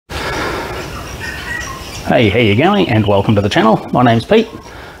Hey, how you going? And welcome to the channel. My name's Pete.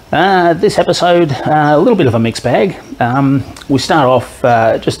 This episode, a little bit of a mixed bag. We start off,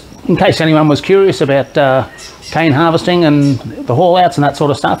 just in case anyone was curious about cane harvesting and the haul outs and that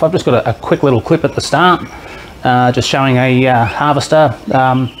sort of stuff, I've just got a quick little clip at the start, just showing a harvester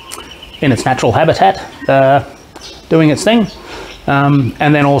in its natural habitat, doing its thing.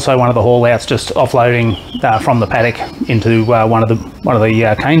 And then also one of the haul outs, just offloading from the paddock into one of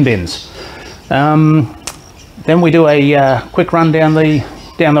the cane bins. Then we do a quick run down the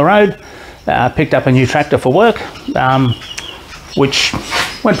road. Picked up a new tractor for work, which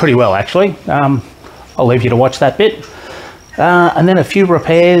went pretty well actually. I'll leave you to watch that bit. And then a few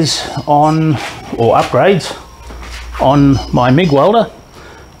repairs on, or upgrades on my MIG welder.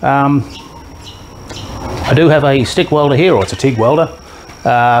 I do have a stick welder here, or it's a TIG welder,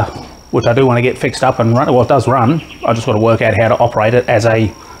 which I do want to get fixed up and run. Well, it does run. I just got to work out how to operate it as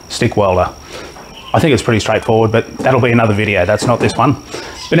a stick welder. I think it's pretty straightforward, but that'll be another video. That's not this one.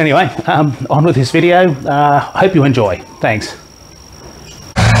 But anyway, on with this video. Hope you enjoy. Thanks.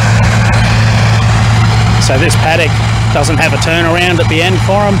 So this paddock doesn't have a turnaround at the end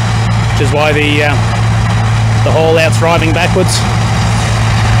for them, which is why the haul out's driving backwards.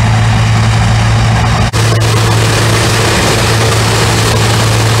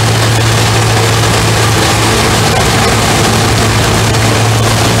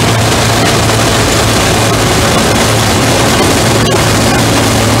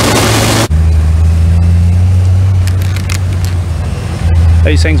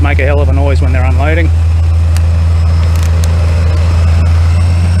 These things make a hell of a noise when they're unloading.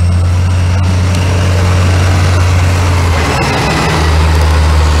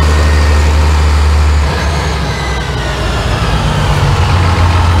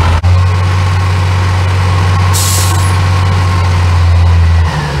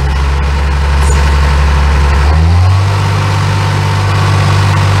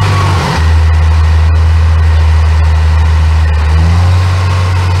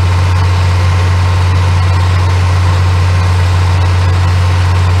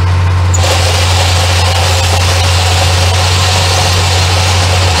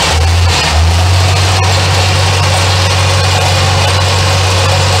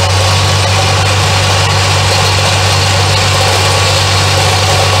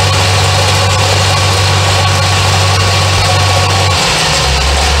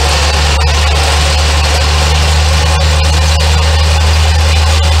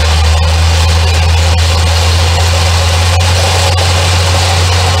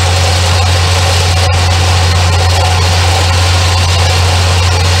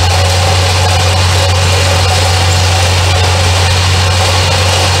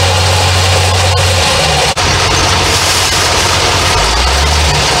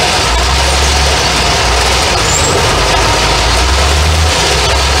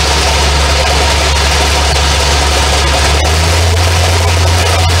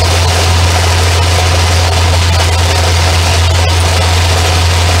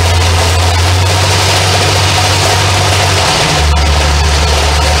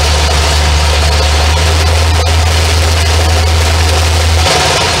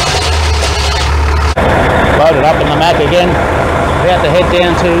 Loaded up in the Mack again, about to head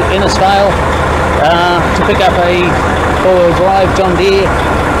down to Innisfail to pick up a four-wheel drive John Deere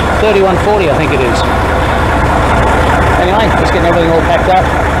 3140, I think it is. Anyway, just getting everything all packed up.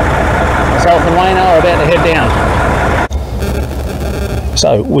 Myself and Wayne are about to head down.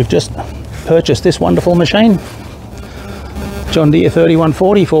 So we've just purchased this wonderful machine, John Deere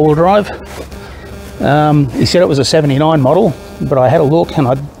 3140 four-wheel drive. He said it was a 79 model, but I had a look and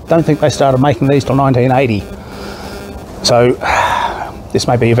I don't think they started making these till 1980. So this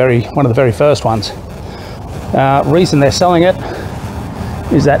may be one of the very first ones. Reason they're selling it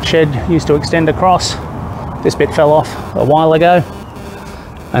is that shed used to extend across. This bit fell off a while ago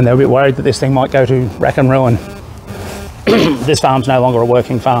and they're a bit worried that this thing might go to rack and ruin. This farm's no longer a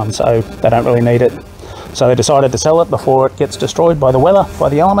working farm, so they don't really need it. So they decided to sell it before it gets destroyed by the weather, by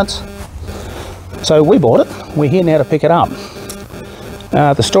the elements. So we bought it. We're here now to pick it up.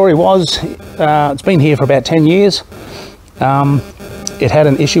 The story was, it's been here for about 10 years. It had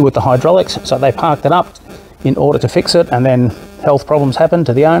an issue with the hydraulics, so they parked it up in order to fix it, and then health problems happened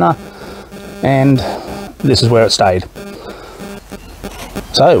to the owner, and this is where it stayed.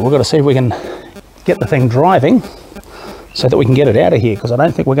 So we've got to see if we can get the thing driving so that we can get it out of here, because I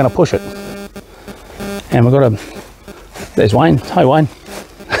don't think we're going to push it. And we've got to, there's Wayne. Hi Wayne.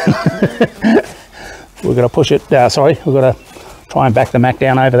 We've got to push it, sorry, we've got to try and back the Mack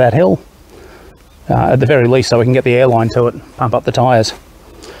down over that hill, at the very least, so we can get the airline to it, pump up the tyres.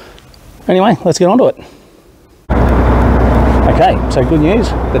 Anyway, let's get onto it. Okay, so good news,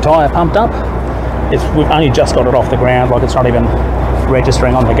 the tyre pumped up. We've only just got it off the ground, like it's not even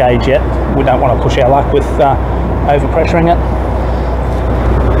registering on the gauge yet. We don't want to push our luck with overpressuring it.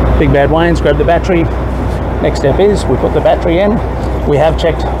 Big Bad Wayne's grabbed the battery. Next step is we put the battery in. We have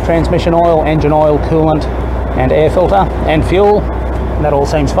checked transmission oil, engine oil, coolant and air filter and fuel, and that all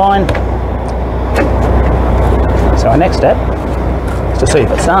seems fine. So our next step is to see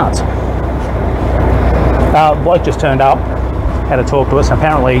if it starts. Bloke just turned up, had a talk to us.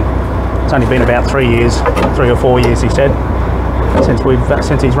 Apparently it's only been about 3 years, 3 or 4 years he said,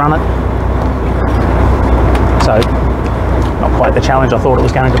 since he's run it. So not quite the challenge I thought it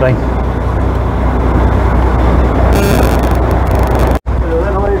was going to be.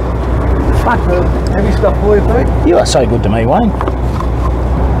 Heavy stuff for you, Pete? You are so good to me, Wayne.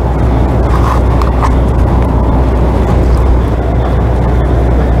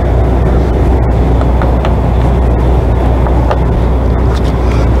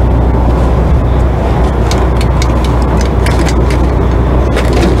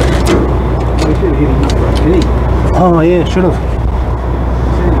 Oh yeah, should have.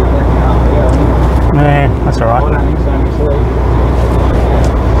 Yeah, that's alright.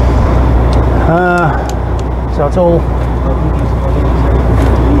 So it's all...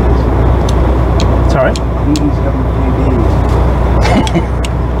 Sorry?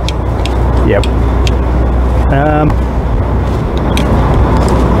 Yep.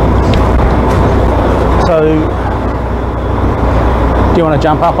 So, do you want to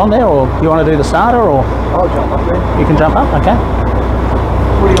jump up on there, or do you want to do the starter, or? I'll jump up there. You can jump up, okay.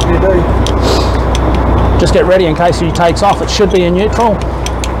 What do you want me to do? Just get ready in case he takes off. It should be in neutral.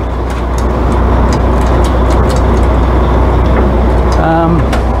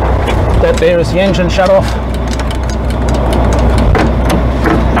 That there is the engine shut off.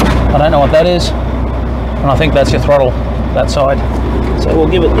 I don't know what that is, and I think that's your throttle, that side. So we'll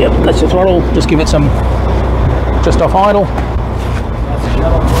give it, yep, that's your throttle. Just give it some, just off idle. That's the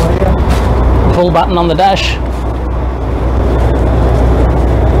shut off for you. Pull button on the dash.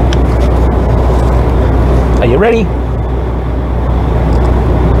 Are you ready?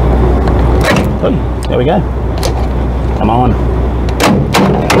 Oh, there we go. Come on.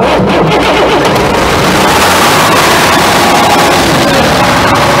 Well,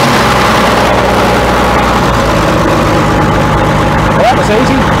 that was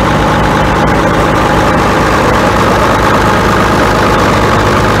easy.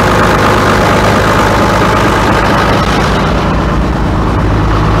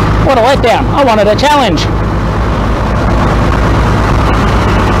 What a letdown. I wanted a challenge.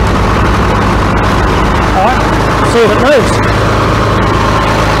 Alright, see if it moves.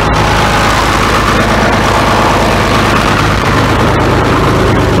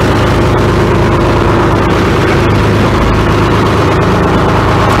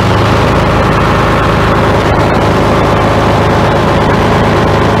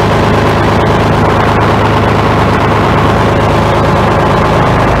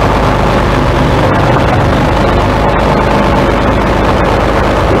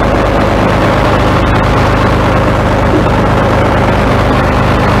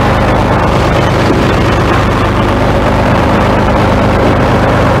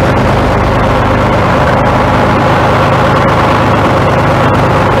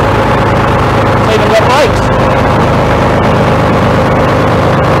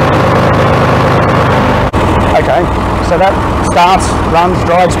 So that starts, runs,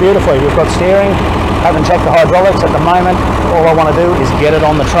 drives beautifully. We've got steering, haven't checked the hydraulics at the moment. All I want to do is get it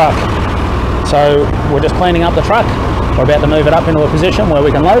on the truck. So we're just cleaning up the truck. We're about to move it up into a position where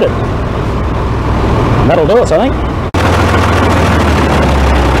we can load it. And that'll do us, I think.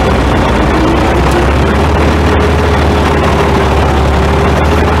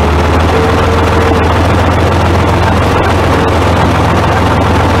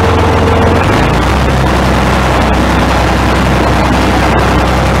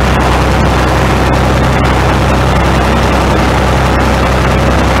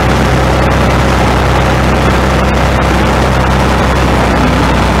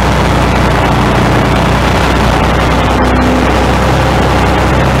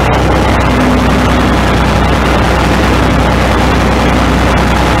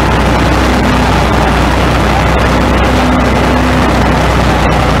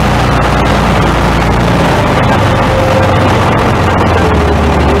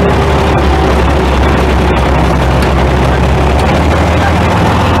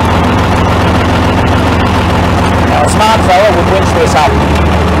 We'll winch this up.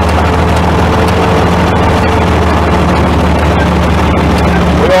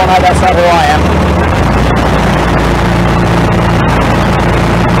 We all know that's not who I am.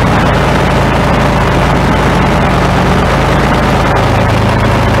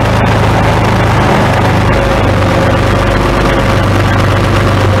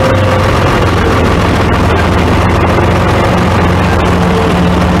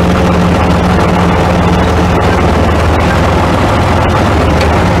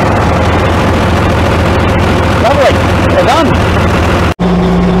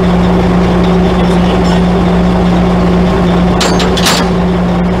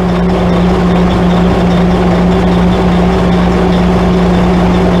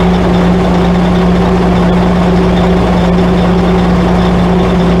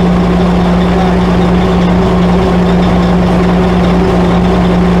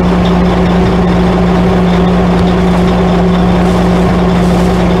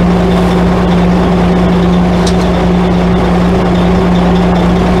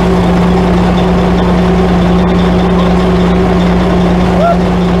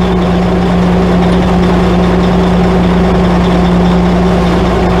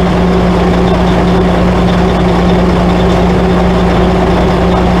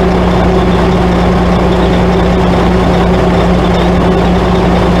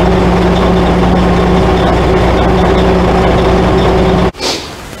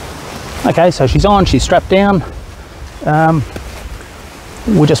 Okay, so she's on, she's strapped down.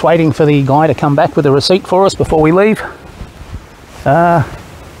 We're just waiting for the guy to come back with a receipt for us before we leave.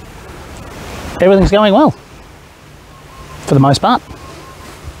 Everything's going well, for the most part.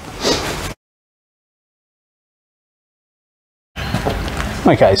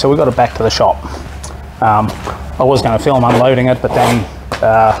 Okay, so we got it back to the shop. I was going to film unloading it, but then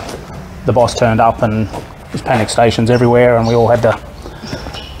the boss turned up and there's panic stations everywhere, and we all had to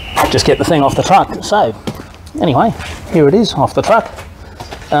just get the thing off the truck. So anyway, here it is off the truck.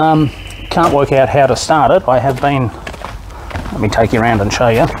 Can't work out how to start it. I have been, let me take you around and show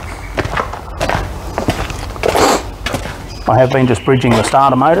you. I have been just bridging the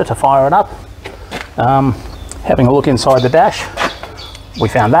starter motor to fire it up. Having a look inside the dash, we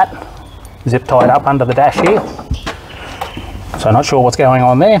found that zip tied up under the dash here. So not sure what's going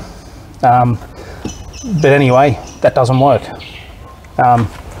on there. But anyway, that doesn't work.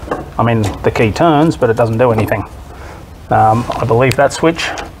 I mean, the key turns, but it doesn't do anything. I believe that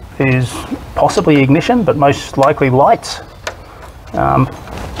switch is possibly ignition, but most likely lights.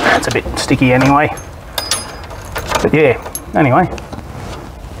 It's a bit sticky anyway. But yeah, anyway,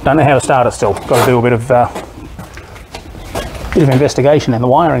 don't know how to start it still. Got to do a bit of investigation in the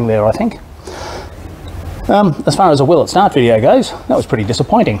wiring there, I think. As far as a will it start video goes, that was pretty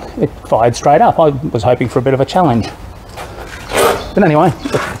disappointing. It fired straight up. I was hoping for a bit of a challenge. But anyway,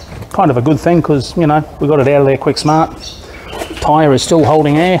 kind of a good thing, because, you know, we got it out of there quick smart. Tyre is still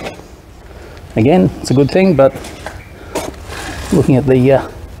holding air. Again, it's a good thing, but looking at the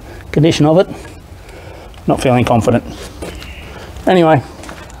condition of it, not feeling confident. Anyway,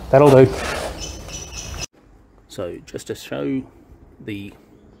 that'll do. So just to show the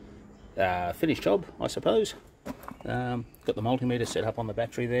finished job, I suppose. Got the multimeter set up on the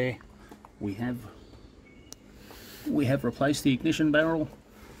battery there. We have replaced the ignition barrel.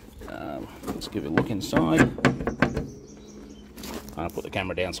 Let's give it a look inside. I'll put the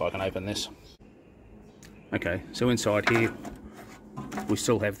camera down so I can open this. Okay, so inside here we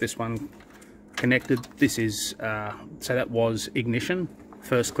still have this one connected. This is so that was ignition.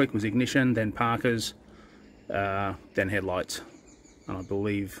 First click was ignition, then Parker's, then headlights, and I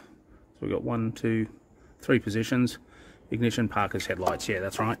believe so. We've got 1, 2, 3 positions: ignition, Parker's, headlights. Yeah,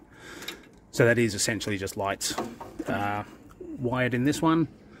 that's right. So that is essentially just lights wired in this one.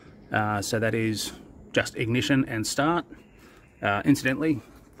 So that is just ignition and start. Incidentally,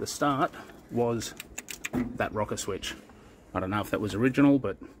 the start was that rocker switch. I don't know if that was original,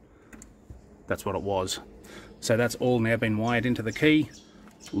 but that's what it was. So that's all now been wired into the key.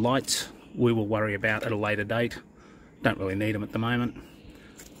 Lights we will worry about at a later date. Don't really need them at the moment.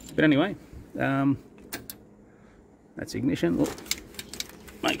 But anyway, that's ignition. Look,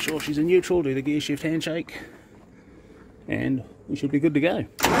 make sure she's in neutral, do the gear shift handshake, and we should be good to go.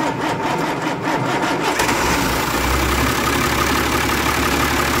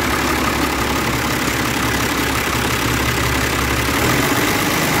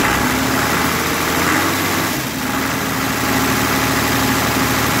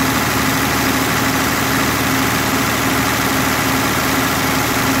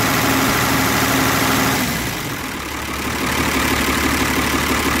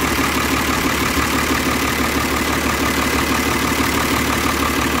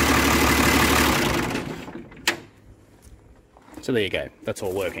 So there you go, that's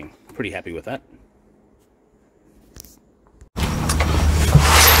all working. Pretty happy with that.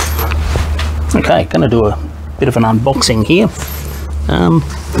 Okay, going to do a bit of an unboxing here.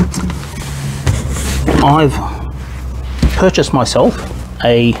 I've purchased myself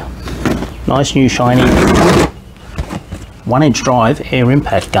a nice new shiny 1-inch drive air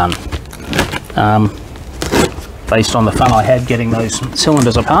impact gun. Based on the fun I had getting those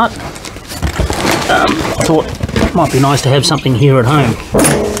cylinders apart, I thought it might be nice to have something here at home.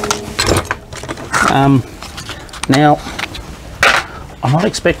 Now, I'm not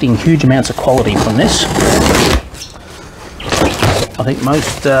expecting huge amounts of quality from this. I think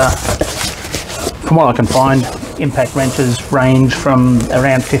most, from what I can find, impact wrenches range from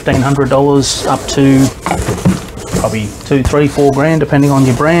around $1,500 up to probably 2, 3, 4 grand, depending on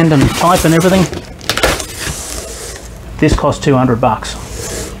your brand and type and everything. This cost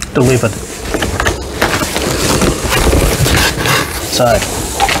 $200 delivered. So let's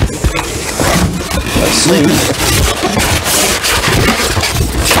see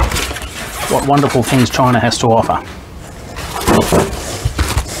what wonderful things China has to offer.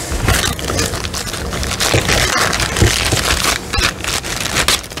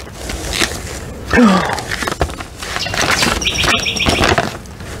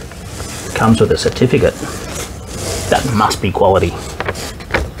 Comes with a certificate. That must be quality.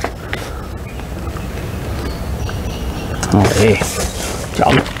 Oh yeah,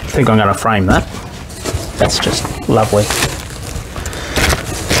 I think I'm going to frame that. That's just lovely.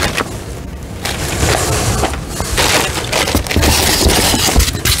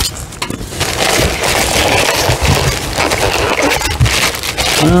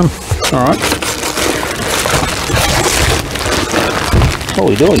 Alright. What are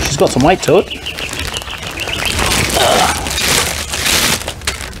we doing? She's got some weight to it.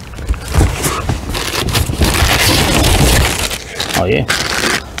 Oh yeah,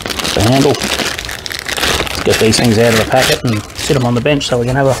 the handle. Get these things out of the packet and sit them on the bench so we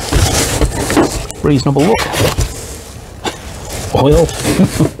can have a reasonable look. Oil.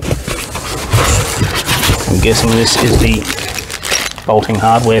 I'm guessing this is the bolting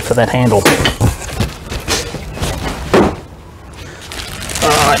hardware for that handle.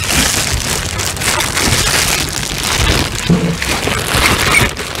 Alright.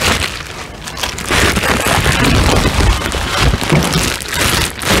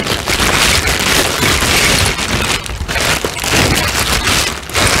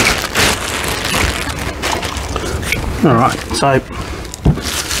 Alright, so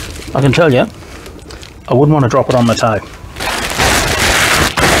I can tell you, I wouldn't want to drop it on the toe.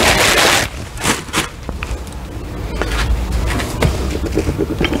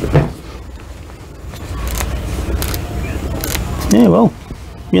 Yeah, well,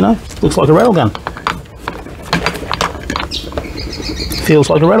 you know, looks like a rattle gun. Feels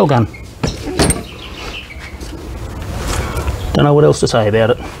like a rattle gun. Don't know what else to say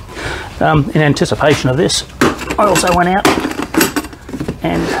about it. In anticipation of this, I also went out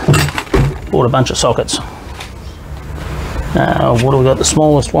and bought a bunch of sockets. What do we got? The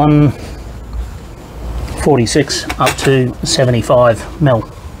smallest one, 46 up to 75 mil.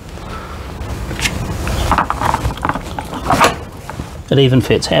 It even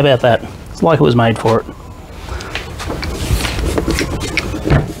fits. How about that? It's like it was made for it.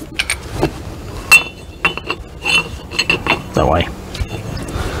 That way.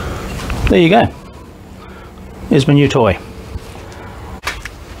 There you go. Here's my new toy.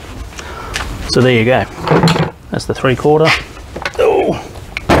 So there you go. That's the 3/4.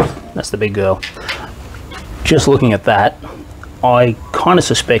 Oh, that's the big girl. Just looking at that, I kind of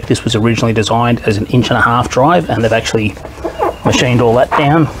suspect this was originally designed as an 1.5-inch drive, and they've actually machined all that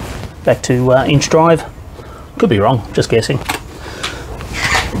down back to inch drive. Could be wrong, just guessing.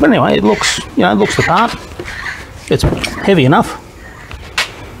 But anyway, it looks, you know, it looks the part. It's heavy enough.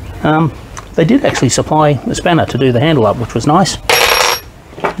 They did actually supply a spanner to do the handle up, which was nice.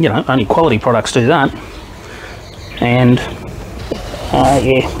 You know, only quality products do that. And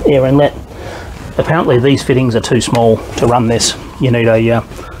yeah, air inlet. Apparently these fittings are too small to run this. You need a,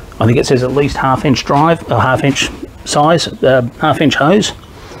 I think it says at least 1/2-inch drive, a 1/2-inch size, 1/2-inch hose,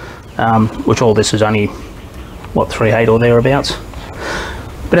 which all this is only, what, 3/8 or thereabouts.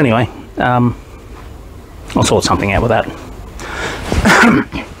 But anyway, I'll sort something out with that.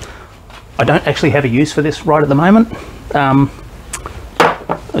 I don't actually have a use for this right at the moment.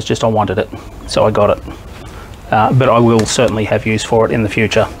 It's just I wanted it, so I got it. But I will certainly have use for it in the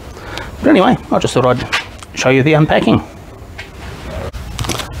future. But anyway, I just thought I'd show you the unpacking.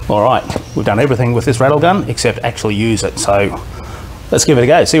 Alright, we've done everything with this rattle gun except actually use it, so let's give it a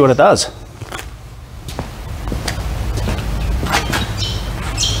go, see what it does.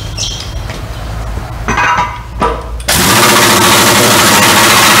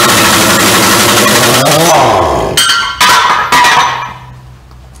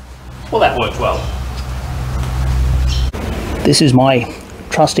 Well, that worked well. This is my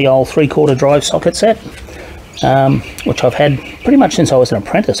trusty old 3/4 drive socket set, which I've had pretty much since I was an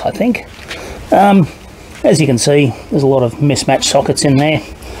apprentice, I think. As you can see, there's a lot of mismatched sockets in there,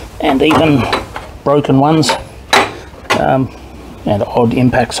 and even broken ones, and odd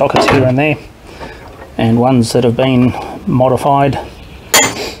impact sockets here and there, and ones that have been modified.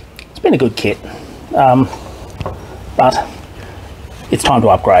 It's been a good kit, but it's time to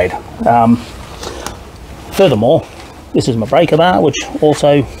upgrade. Furthermore, this is my breaker bar, which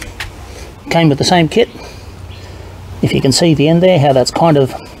also came with the same kit. If you can see the end there, how that's kind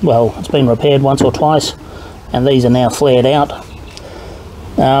of, well, it's been repaired once or twice, and these are now flared out.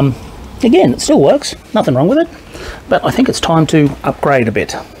 Again, it still works, nothing wrong with it, but I think it's time to upgrade a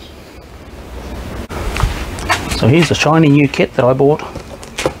bit. So here's a shiny new kit that I bought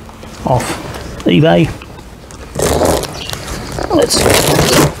off eBay. Let's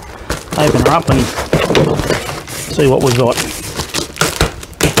open her up and see what we've got.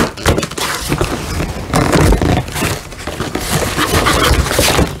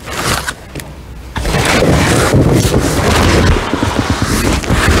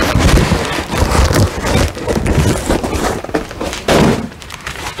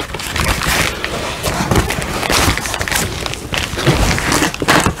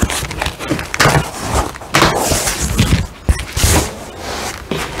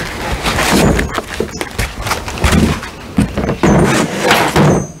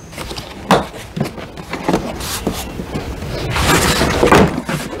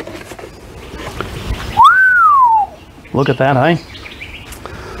 look at that, eh?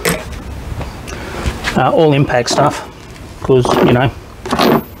 All impact stuff, because, you know,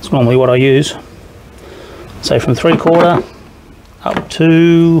 it's normally what I use. So from 3/4 up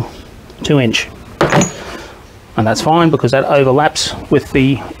to 2-inch. And that's fine because that overlaps with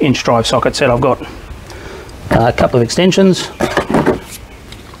the inch drive socket set I've got. A couple of extensions.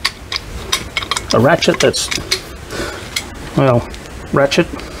 A ratchet that's, well, ratchet.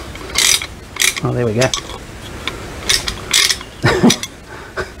 Oh, there we go.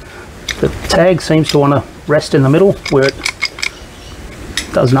 The tag seems to want to rest in the middle where it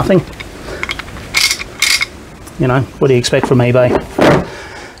does nothing. You know, what do you expect from eBay?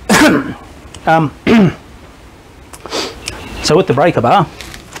 So with the breaker bar,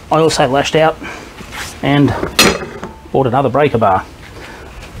 I also lashed out and bought another breaker bar.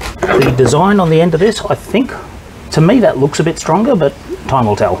 The design on the end of this, I think, to me that looks a bit stronger, but time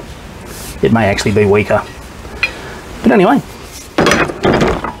will tell. It may actually be weaker. But anyway,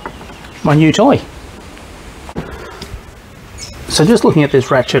 my new toy. So just looking at this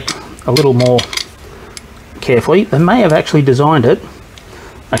ratchet a little more carefully, they may have actually designed it.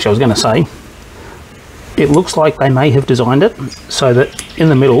 Actually, I was going to say, it looks like they may have designed it so that in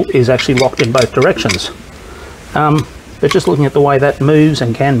the middle is actually locked in both directions. But just looking at the way that moves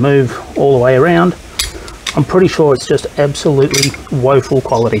and can move all the way around, I'm pretty sure it's just absolutely woeful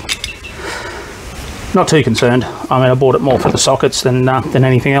quality. Not too concerned. I mean, I bought it more for the sockets than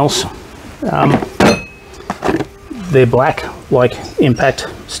anything else. They're black, like impact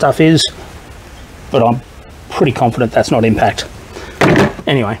stuff is, but I'm pretty confident that's not impact.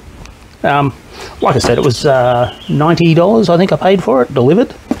 Anyway, like I said, it was $90 I think I paid for it,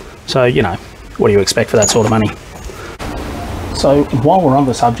 delivered. So, you know, what do you expect for that sort of money? So while we're on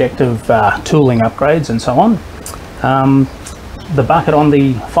the subject of tooling upgrades and so on, the bucket on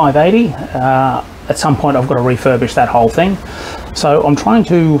the 580, at some point I've got to refurbish that whole thing. So I'm trying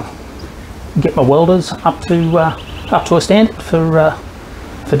to get my welders up to a standard for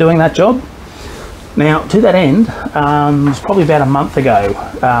doing that job. Now, to that end, it was probably about a month ago,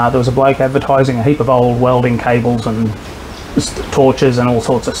 there was a bloke advertising a heap of old welding cables and torches and all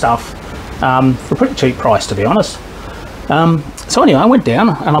sorts of stuff for a pretty cheap price, to be honest. So anyway, I went down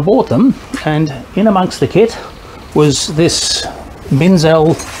and I bought them, and in amongst the kit was this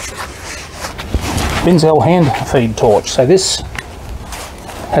Binzel hand feed torch. So this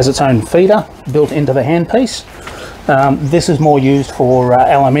has its own feeder built into the handpiece. This is more used for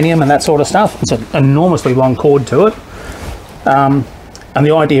aluminium and that sort of stuff. It's an enormously long cord to it. And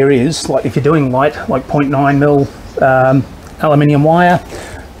the idea is, like, if you're doing light, like 0.9 mil aluminium wire,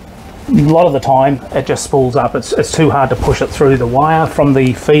 a lot of the time it just spools up. It's too hard to push it through the wire from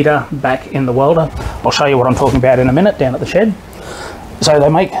the feeder back in the welder. I'll show you what I'm talking about in a minute down at the shed. So they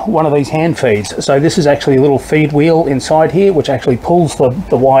make one of these hand feeds. So this is actually a little feed wheel inside here which actually pulls the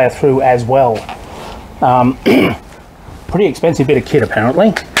wire through as well. Pretty expensive bit of kit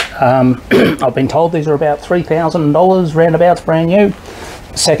apparently. I've been told these are about $3,000 roundabouts, brand new.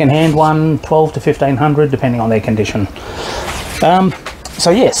 Second hand one, $1,200 to $1,500 depending on their condition.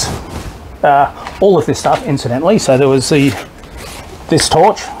 So yes, all of this stuff incidentally. So there was this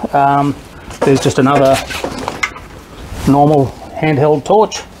torch. There's just another normal handheld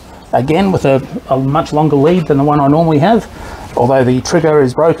torch, again with a much longer lead than the one I normally have, although the trigger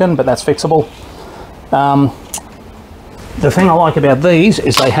is broken, but that's fixable. The thing I like about these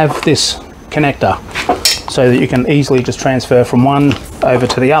is they have this connector so that you can easily just transfer from one over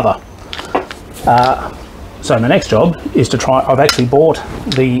to the other. So my next job is to try, I've actually bought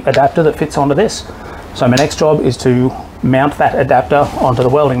the adapter that fits onto this. So my next job is to mount that adapter onto the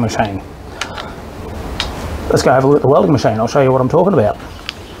welding machine. Let's go have a look at the welding machine. I'll show you what I'm talking about.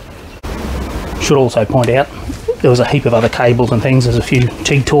 Should also point out there was a heap of other cables and things. There's a few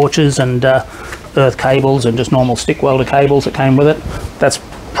TIG torches and earth cables and just normal stick welder cables that came with it. That's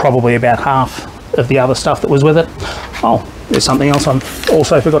probably about half of the other stuff that was with it. Oh, there's something else I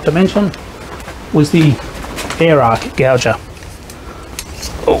also forgot to mention, was the air arc gouger.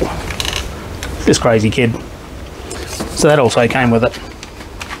 Oh, this crazy kid. So that also came with it.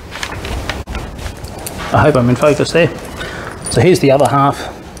 I hope I'm in focus there. So here's the other half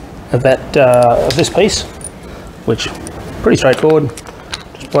of that of this piece, which pretty straightforward.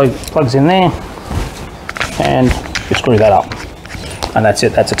 Just plugs in there, and you screw that up, and that's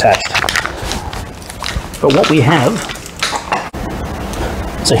it. That's attached. But what we have,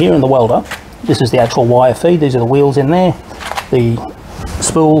 so here in the welder, this is the actual wire feed. These are the wheels in there. The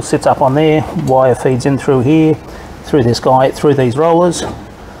spool sits up on there. Wire feeds in through here, through this guy, through these rollers,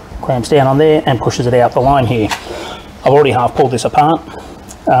 clamps down on there and pushes it out the line here. I've already half pulled this apart.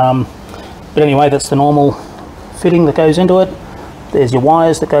 But anyway, that's the normal fitting that goes into it. There's your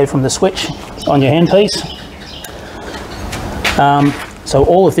wires that go from the switch on your handpiece. So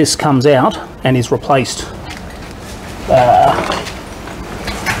all of this comes out and is replaced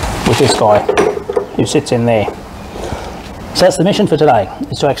with this guy who sits in there. So that's the mission for today,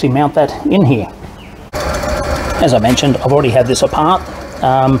 is to actually mount that in here. As I mentioned, I've already had this apart.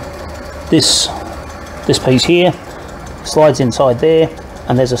 This piece here slides inside there,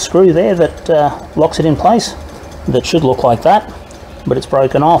 and there's a screw there that locks it in place. That should look like that, but it's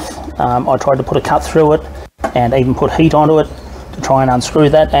broken off. I tried to put a cut through it and even put heat onto it to try and unscrew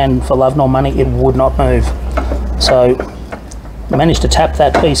that, and for love nor money it would not move. So I managed to tap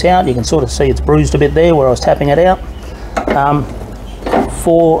that piece out. You can sort of see it's bruised a bit there where I was tapping it out.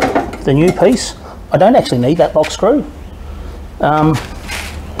 For the new piece, I don't actually need that lock screw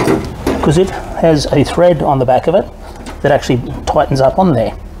because it has a thread on the back of it that actually tightens up on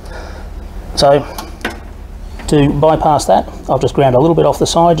there. So to bypass that, I've just ground a little bit off the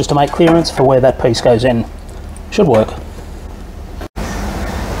side just to make clearance for where that piece goes in. Should work.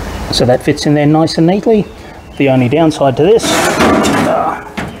 So that fits in there nice and neatly. The only downside to this,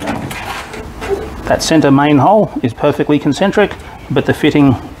 that center main hole is perfectly concentric, but the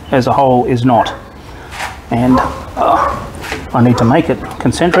fitting as a whole is not. And I need to make it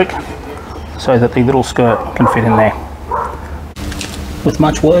concentric so that the little skirt can fit in there. With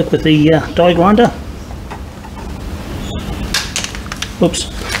much work with the die grinder, oops,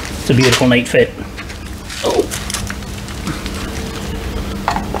 it's a beautiful neat fit. Oh.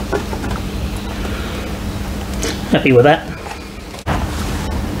 Happy with that.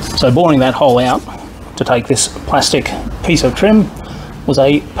 So boring that hole out to take this plastic piece of trim was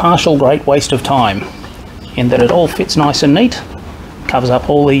a partial great waste of time, in that it all fits nice and neat, covers up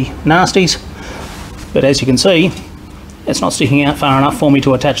all the nasties, but as you can see, it's not sticking out far enough for me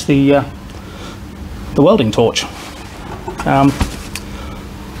to attach the welding torch.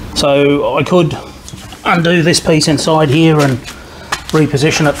 So I could undo this piece inside here and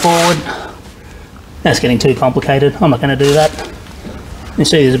reposition it forward. That's getting too complicated. I'm not going to do that. You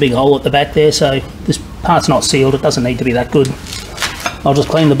see there's a big hole at the back there, so this part's not sealed. It doesn't need to be that good. I'll just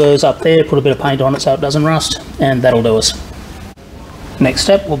clean the burrs up there, put a bit of paint on it so it doesn't rust, and that'll do us. Next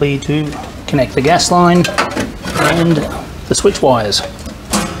step will be to connect the gas line and the switch wires.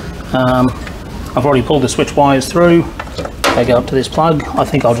 I've already pulled the switch wires through. They go up to this plug. I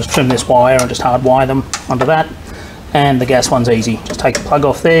think I'll just trim this wire and just hardwire them onto that. And the gas one's easy. Just take the plug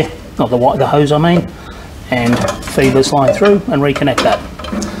off there, not the hose I mean, and feed this line through and reconnect that.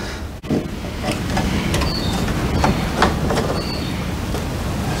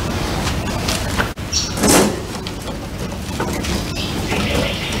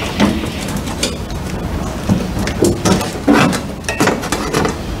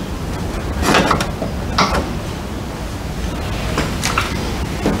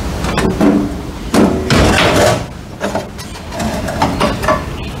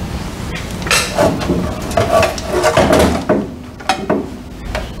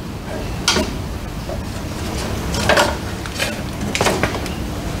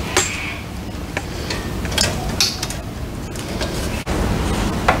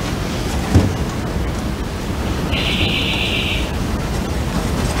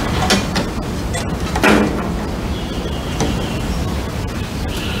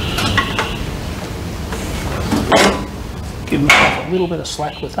 Give myself a little bit of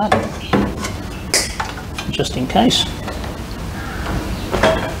slack with that, just in case.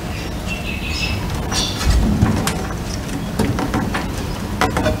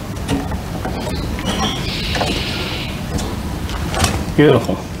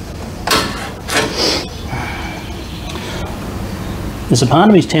 Beautiful. There's a part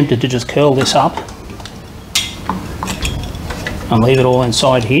of me's tempted to just curl this up and leave it all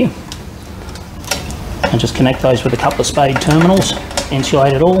inside here, and just connect those with a couple of spade terminals,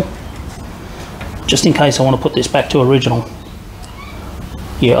 insulate it all, just in case I want to put this back to original.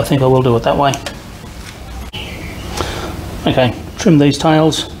 Yeah, I think I will do it that way. Okay, trim these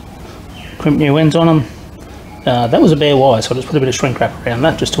tails, crimp new ends on them. That was a bare wire, so I just put a bit of shrink wrap around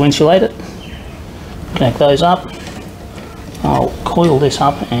that just to insulate it. Connect those up. I'll coil this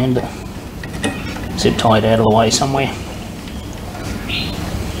up and zip tie it out of the way somewhere.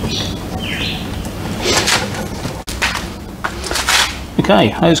 Okay,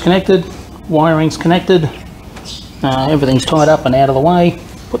 hose connected, wiring's connected, everything's tied up and out of the way.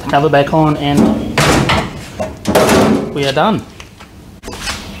 Put the cover back on and we are done.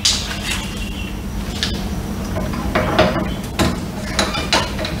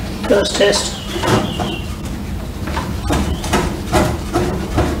 First test.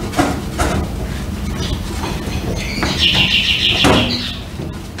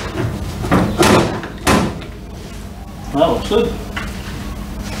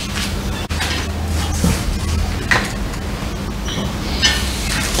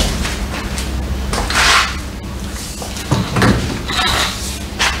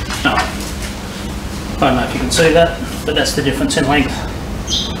 don't know if you can see that, but that's the difference in length.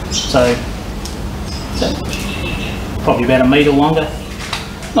 So probably about 1 metre longer.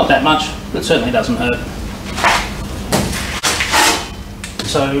 Not that much, but certainly doesn't hurt.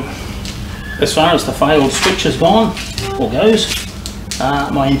 So as far as the failed switch has gone, or goes,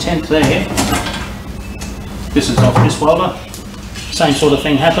 my intent there, this is off this welder, same sort of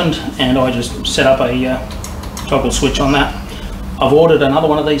thing happened, and I just set up a toggle switch on that. I've ordered another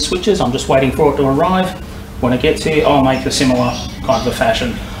one of these switches, I'm just waiting for it to arrive. When it gets here, I'll make a similar kind of a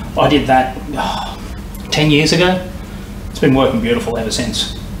fashion. I did that 10 years ago. It's been working beautiful ever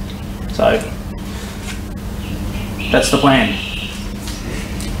since. So that's the plan.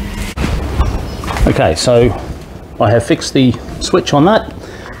 Okay, so I have fixed the switch on that.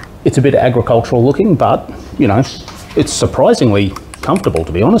 It's a bit agricultural looking, but you know, it's surprisingly comfortable,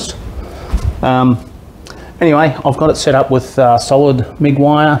 to be honest. Anyway, I've got it set up with solid MIG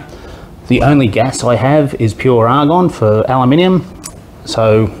wire. The only gas I have is pure argon for aluminium,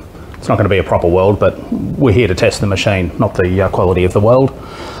 so it's not going to be a proper weld, but we're here to test the machine, not the quality of the weld.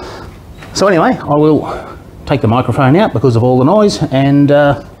 So anyway, I will take the microphone out because of all the noise, and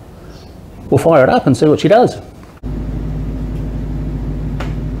we'll fire it up and see what she does.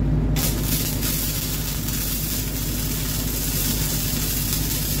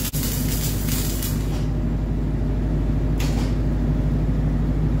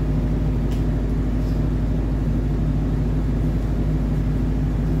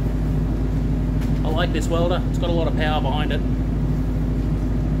 I like this welder, it's got a lot of power behind it.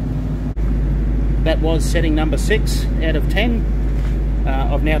 That was setting number 6 out of 10.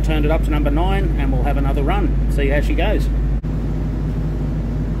 I've now turned it up to number 9 and we'll have another run, see how she goes.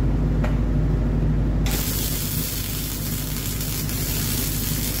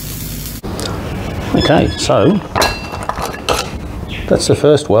 Okay, so that's the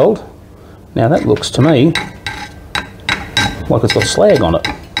first weld. Now that looks to me like it's got slag on it.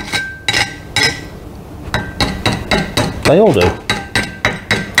 They all do.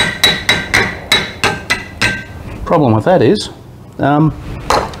 Problem with that is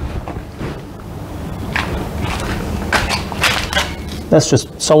that's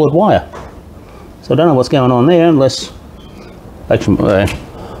just solid wire, so I don't know what's going on there, unless actually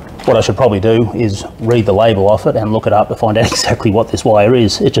what I should probably do is read the label off it and look it up to find out exactly what this wire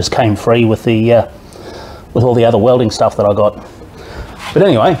is. It just came free with the with all the other welding stuff that I got. But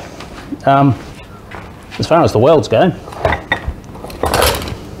anyway, as far as the welds go,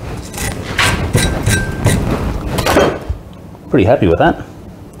 pretty happy with that.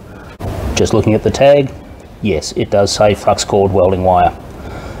 Just looking at the tag, yes, it does say flux cord welding wire.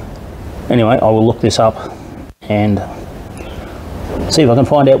 Anyway, I will look this up and see if I can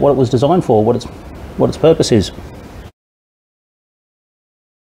find out what it was designed for, what its purpose is.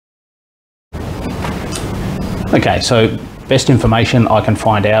 Okay, so best information I can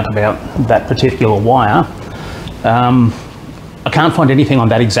find out about that particular wire. I can't find anything on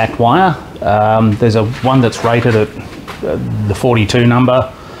that exact wire. There's one that's rated at the 42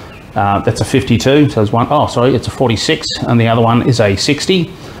 number, that's a 52, so there's one, oh sorry, it's a 46, and the other one is a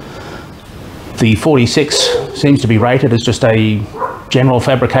 60. The 46 seems to be rated as just a general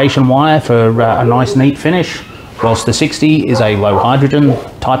fabrication wire for a nice neat finish, whilst the 60 is a low hydrogen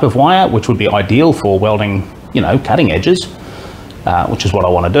type of wire, which would be ideal for welding, you know, cutting edges, which is what I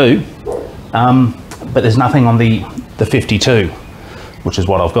want to do. But there's nothing on the 52, which is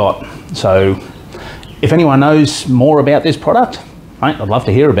what I've got. So if anyone knows more about this product, right, I'd love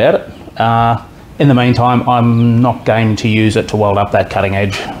to hear about it. In the meantime, I'm not going to use it to weld up that cutting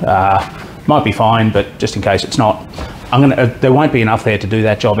edge. Might be fine, but just in case it's not, there won't be enough there to do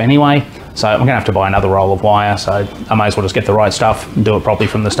that job anyway, so I'm gonna have to buy another roll of wire, so I may as well just get the right stuff and do it properly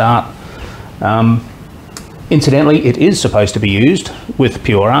from the start. Incidentally, it is supposed to be used with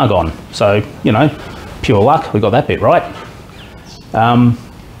pure argon, so, you know, pure luck, we got that bit right.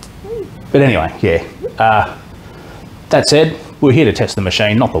 But anyway, yeah, that said, we're here to test the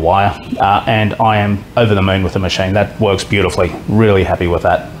machine, not the wire, and I am over the moon with the machine. That works beautifully, really happy with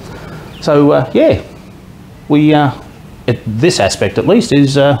that. So yeah, we, this aspect at least,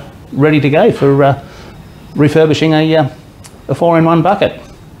 is ready to go for refurbishing a 4-in-1 bucket.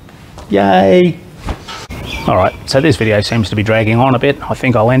 Yay! Alright, so this video seems to be dragging on a bit. I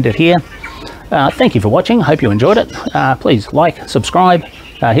think I'll end it here. Thank you for watching, hope you enjoyed it. Please like, subscribe,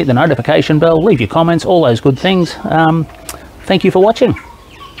 hit the notification bell, leave your comments, all those good things. Thank you for watching.